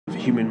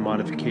human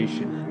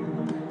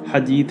modification.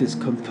 Hadith is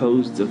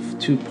composed of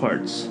two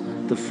parts.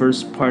 The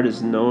first part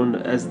is known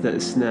as the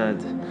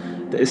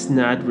Isnad. The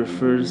Isnad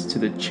refers to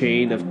the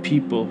chain of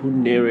people who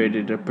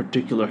narrated a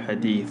particular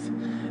hadith.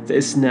 The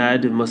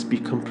Isnad must be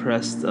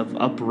compressed of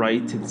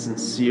upright and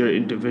sincere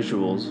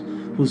individuals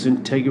whose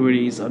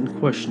integrity is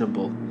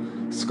unquestionable.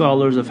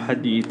 Scholars of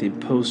Hadith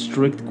impose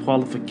strict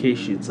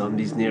qualifications on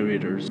these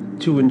narrators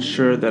to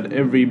ensure that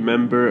every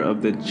member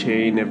of the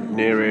chain of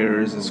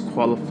narrators is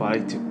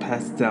qualified to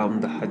pass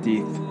down the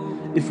Hadith.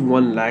 If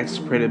one lacks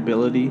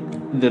credibility,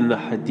 then the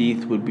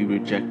Hadith would be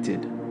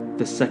rejected.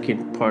 The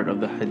second part of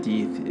the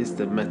Hadith is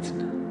the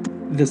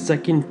MATN. The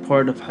second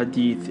part of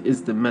Hadith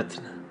is the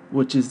MATN,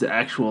 which is the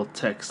actual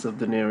text of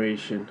the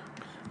narration.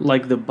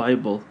 Like the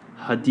Bible,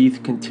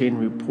 Hadith contain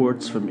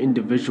reports from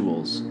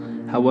individuals.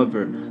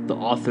 However, the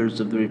authors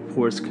of the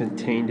reports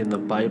contained in the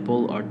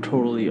Bible are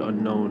totally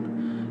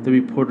unknown. The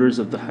reporters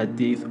of the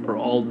Hadith are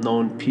all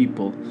known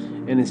people,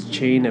 and its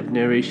chain of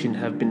narration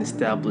have been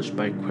established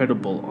by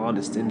credible,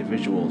 honest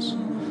individuals.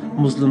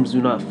 Muslims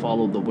do not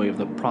follow the way of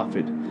the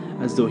Prophet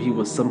as though he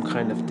was some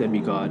kind of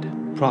demigod.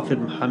 Prophet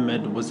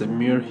Muhammad was a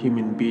mere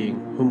human being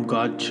whom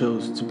God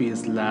chose to be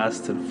his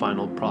last and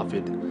final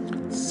prophet.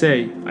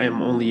 Say, I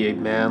am only a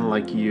man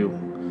like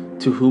you,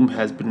 to whom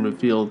has been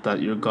revealed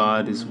that your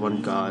God is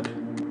one God.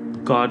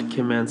 God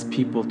commands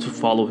people to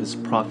follow his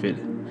prophet.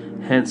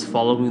 Hence,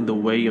 following the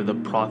way of the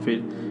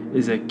prophet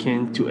is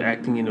akin to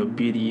acting in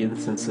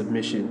obedience and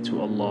submission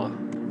to Allah.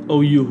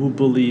 O you who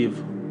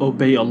believe,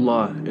 obey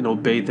Allah and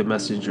obey the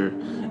messenger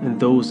and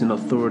those in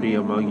authority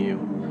among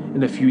you.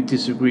 And if you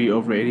disagree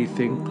over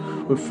anything,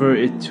 refer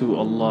it to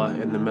Allah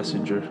and the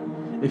messenger.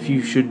 If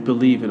you should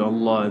believe in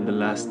Allah and the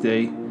last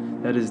day,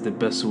 that is the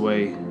best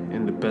way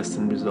and the best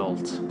in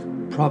result.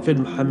 Prophet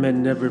Muhammad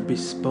never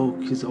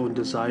bespoke his own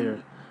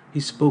desire. He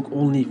spoke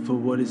only for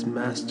what his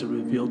master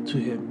revealed to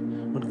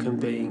him when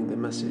conveying the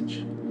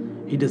message.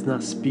 He does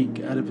not speak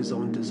out of his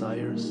own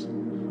desires.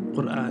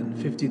 Quran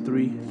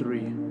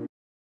 53:3.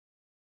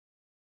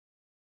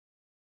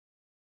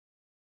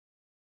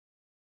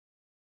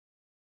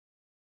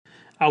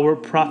 Our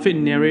Prophet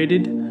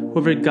narrated,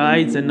 whoever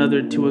guides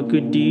another to a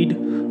good deed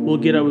will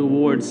get a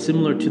reward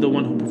similar to the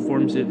one who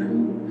performs it.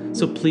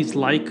 So please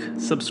like,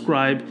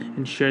 subscribe,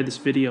 and share this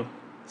video.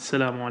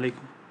 Assalamu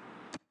alaikum.